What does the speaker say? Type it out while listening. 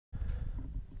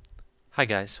Hi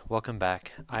guys, welcome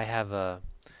back. I have a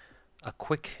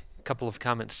quick couple of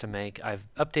comments to make. I've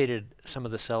updated some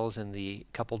of the cells in the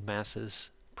coupled masses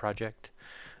project.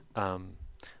 Um,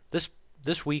 this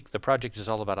this week the project is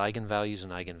all about eigenvalues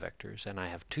and eigenvectors, and I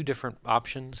have two different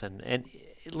options. And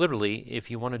literally,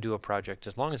 if you want to do a project,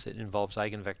 as long as it involves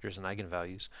eigenvectors and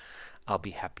eigenvalues, I'll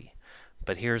be happy.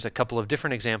 But here's a couple of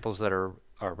different examples that are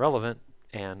relevant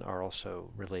and are also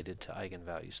related to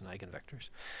eigenvalues and eigenvectors.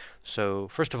 So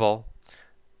first of all,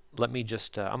 let me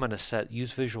just, I'm going to set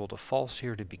use visual to false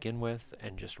here to begin with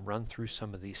and just run through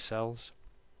some of these cells.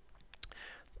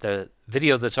 The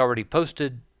video that's already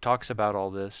posted talks about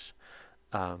all this,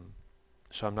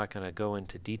 so I'm not going to go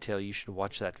into detail. You should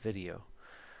watch that video.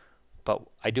 But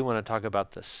I do want to talk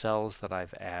about the cells that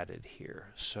I've added here.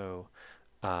 So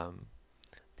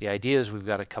the idea is we've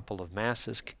got a couple of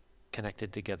masses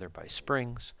connected together by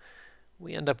springs.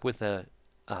 We end up with a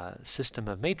system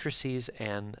of matrices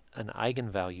and an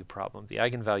eigenvalue problem. The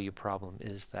eigenvalue problem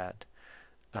is that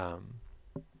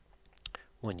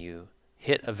when you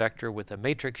hit a vector with a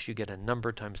matrix, you get a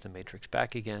number times the matrix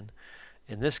back again.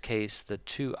 In this case, the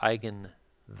two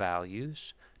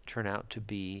eigenvalues turn out to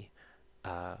be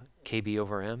kb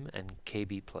over m and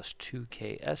kb plus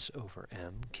 2ks over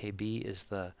m. kb is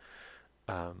the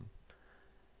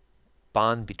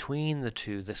bond between the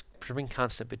two, the spring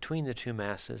constant between the two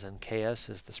masses, and Ks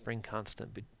is the spring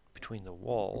constant between the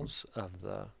walls of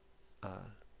the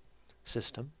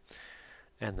system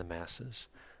and the masses.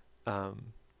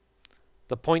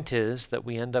 The point is that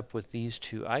we end up with these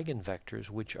two eigenvectors,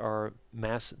 which are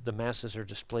the masses are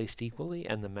displaced equally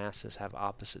and the masses have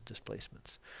opposite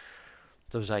displacements.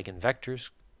 Those eigenvectors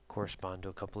correspond to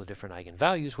a couple of different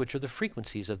eigenvalues, which are the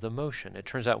frequencies of the motion. It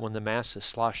turns out when the masses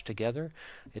slosh together,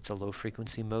 it's a low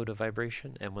frequency mode of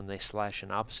vibration, and when they slash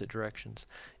in opposite directions,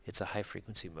 it's a high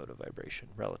frequency mode of vibration,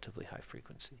 relatively high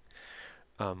frequency.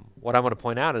 What I want to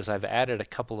point out is I've added a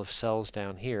couple of cells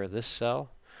down here. This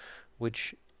cell,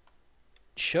 which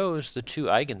shows the two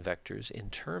eigenvectors in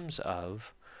terms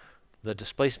of the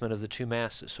displacement of the two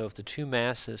masses. So if the two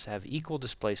masses have equal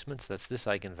displacements, that's this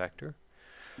eigenvector.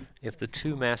 If the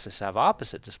two masses have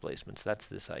opposite displacements, that's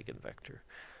this eigenvector.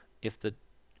 If the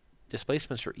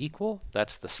displacements are equal,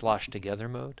 that's the slosh together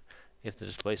mode. If the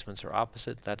displacements are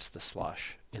opposite, that's the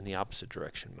slosh in the opposite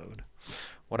direction mode.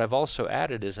 What I've also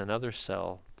added is another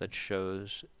cell that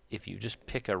shows if you just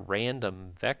pick a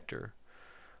random vector,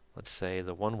 let's say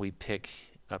the one we pick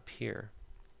up here.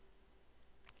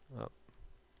 Oh,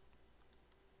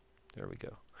 there we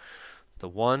go. The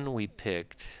one we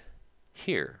picked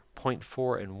here,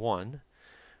 0.4 and 1,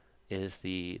 is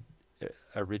the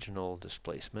original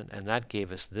displacement, and that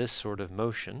gave us this sort of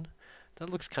motion that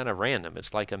looks kind of random.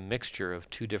 It's like a mixture of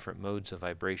two different modes of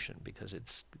vibration because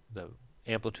it's the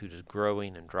amplitude is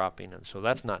growing and dropping, and so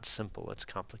that's not simple, it's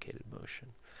complicated motion.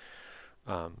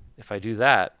 If I do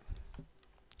that,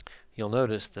 you'll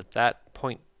notice that that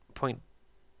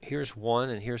here's 1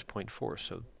 and here's 0.4,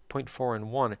 so 0.4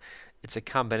 and 1, it's a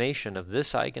combination of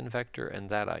this eigenvector and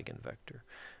that eigenvector.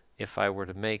 If I were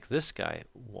to make this guy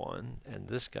 1 and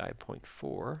this guy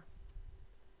 0.4,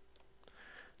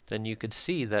 then you could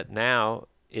see that now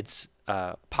it's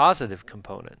positive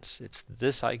components. It's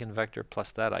this eigenvector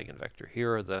plus that eigenvector.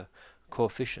 Here are the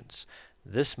coefficients.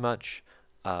 This much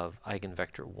of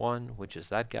eigenvector 1, which is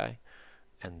that guy,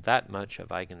 and that much of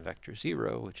eigenvector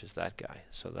 0, which is that guy.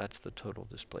 So that's the total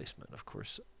displacement. Of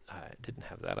course, I didn't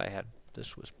have that. I had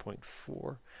this was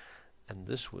 0.4 and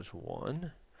this was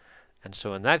 1. And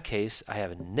so in that case, I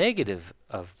have a negative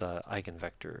of the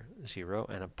eigenvector 0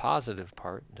 and a positive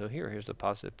part. So here's the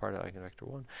positive part of eigenvector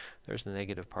 1. There's the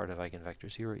negative part of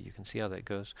eigenvector 0. You can see how that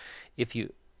goes.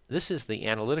 This is the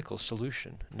analytical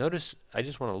solution. Notice, I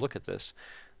just want to look at this.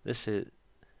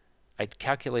 I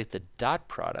calculate the dot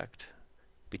product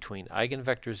between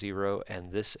eigenvector 0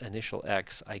 and this initial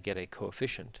x. I get a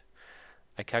coefficient.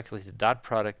 I calculate the dot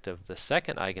product of the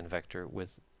second eigenvector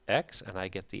with x, and I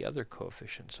get the other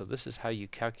coefficient. So this is how you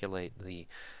calculate the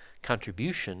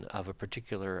contribution of a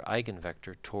particular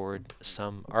eigenvector toward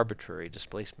some arbitrary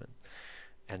displacement.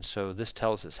 And so this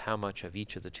tells us how much of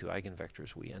each of the two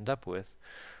eigenvectors we end up with.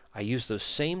 I use those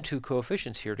same two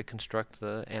coefficients here to construct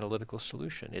the analytical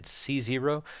solution. It's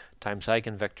C0 times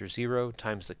eigenvector 0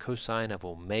 times the cosine of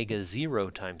omega 0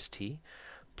 times t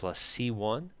plus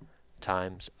C1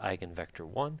 times eigenvector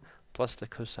 1 plus the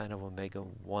cosine of omega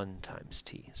 1 times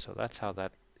t. So that's how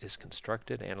that is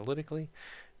constructed analytically.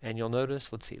 And you'll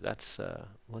notice, let's see, let's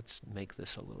make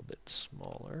this a little bit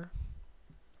smaller.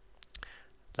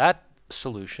 That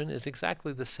solution is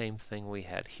exactly the same thing we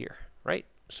had here, right?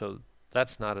 So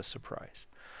that's not a surprise.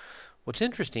 What's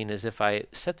interesting is if I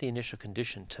set the initial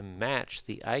condition to match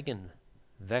the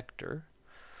eigenvector,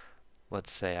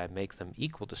 let's say I make them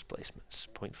equal displacements,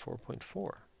 0.4,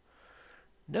 0.4.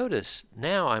 Notice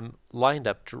now I'm lined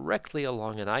up directly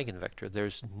along an eigenvector.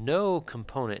 There's no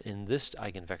component in this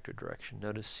eigenvector direction.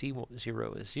 Notice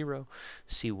C0 is 0,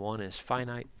 C1 is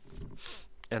finite.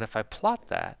 And if I plot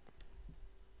that,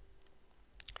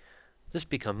 this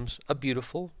becomes a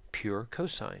beautiful, pure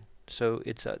cosine. So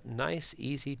it's a nice,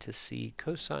 easy to see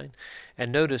cosine.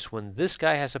 And notice when this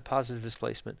guy has a positive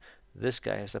displacement, this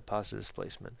guy has a positive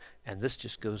displacement, and this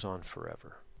just goes on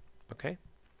forever. Okay?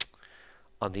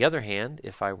 On the other hand,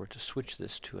 if I were to switch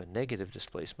this to a negative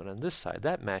displacement on this side,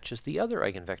 that matches the other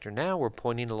eigenvector. Now we're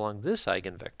pointing along this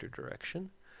eigenvector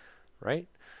direction, right?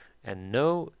 And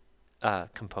no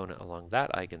component along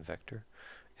that eigenvector.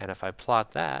 And if I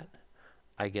plot that,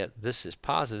 I get this is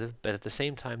positive, but at the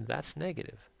same time that's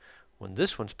negative. When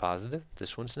this one's positive,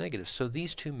 this one's negative. So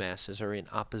these two masses are in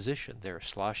opposition. They're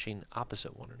sloshing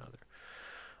opposite one another.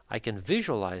 I can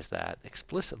visualize that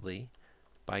explicitly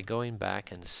by going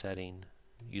back and setting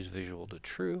use visual to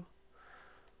true,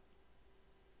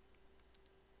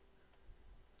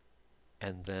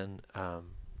 and then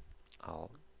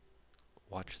I'll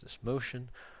watch this motion.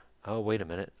 Oh, wait a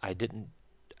minute, I didn't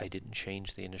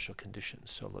change the initial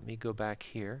conditions. So let me go back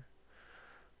here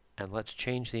and let's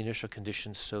change the initial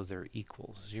conditions so they're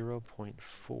equal.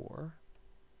 0.4,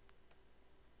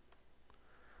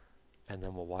 and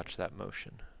then we'll watch that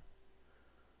motion.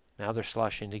 Now they're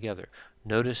sloshing together.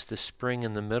 Notice the spring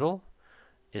in the middle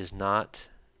is not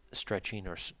stretching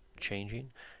or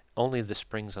changing, only the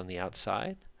springs on the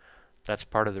outside. That's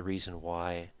part of the reason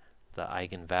why the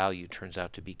eigenvalue turns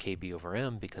out to be kb over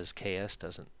m, because ks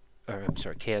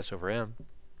over m,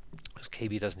 because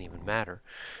kb doesn't even matter.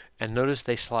 And notice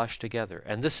they slosh together,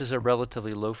 and this is a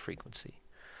relatively low frequency.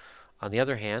 On the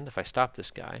other hand, if I stop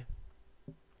this guy,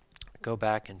 go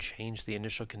back and change the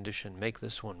initial condition, make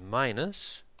this one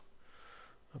minus,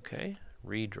 okay,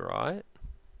 redraw it,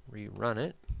 rerun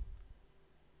it.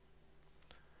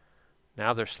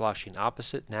 Now they're sloshing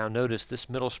opposite. Now notice this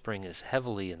middle spring is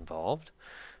heavily involved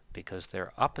because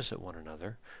they're opposite one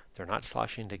another. They're not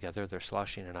sloshing together, they're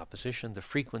sloshing in opposition. The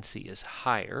frequency is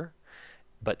higher,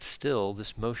 but still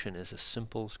this motion is a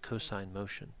simple cosine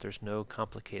motion. There's no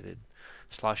complicated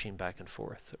sloshing back and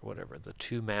forth or whatever. The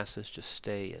two masses just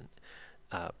stay in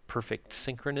perfect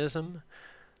synchronism.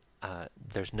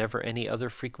 There's never any other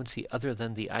frequency other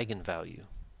than the eigenvalue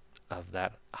of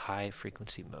that high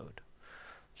frequency mode.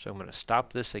 So I'm going to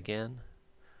stop this again.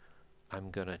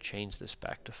 I'm going to change this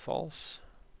back to false.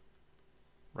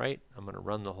 Right? I'm going to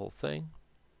run the whole thing.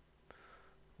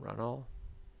 Run all.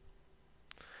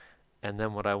 And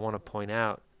then what I want to point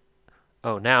out,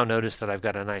 oh, now notice that I've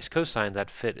got a nice cosine. That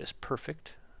fit is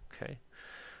perfect. Okay.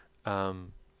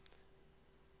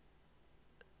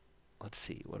 Let's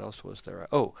see, what else was there?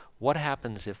 Oh, what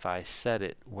happens if I set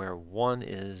it where one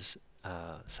is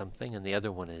something and the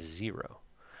other one is 0?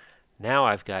 Now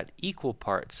I've got equal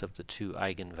parts of the two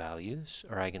eigenvalues,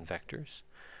 or eigenvectors,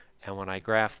 and when I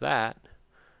graph that,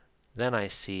 then I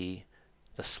see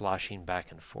the sloshing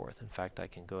back and forth. In fact, I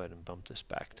can go ahead and bump this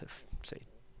back to, say,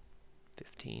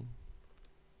 15.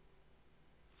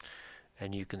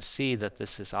 And you can see that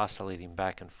this is oscillating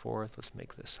back and forth. Let's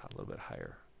make this a little bit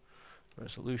higher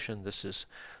resolution. This is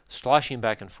sloshing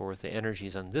back and forth. The energy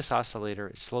is on this oscillator.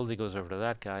 It slowly goes over to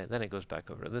that guy. Then it goes back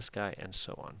over to this guy, and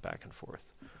so on, back and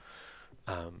forth.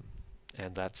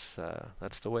 And that's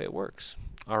the way it works.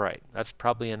 All right, that's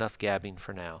probably enough gabbing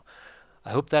for now. I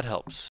hope that helps.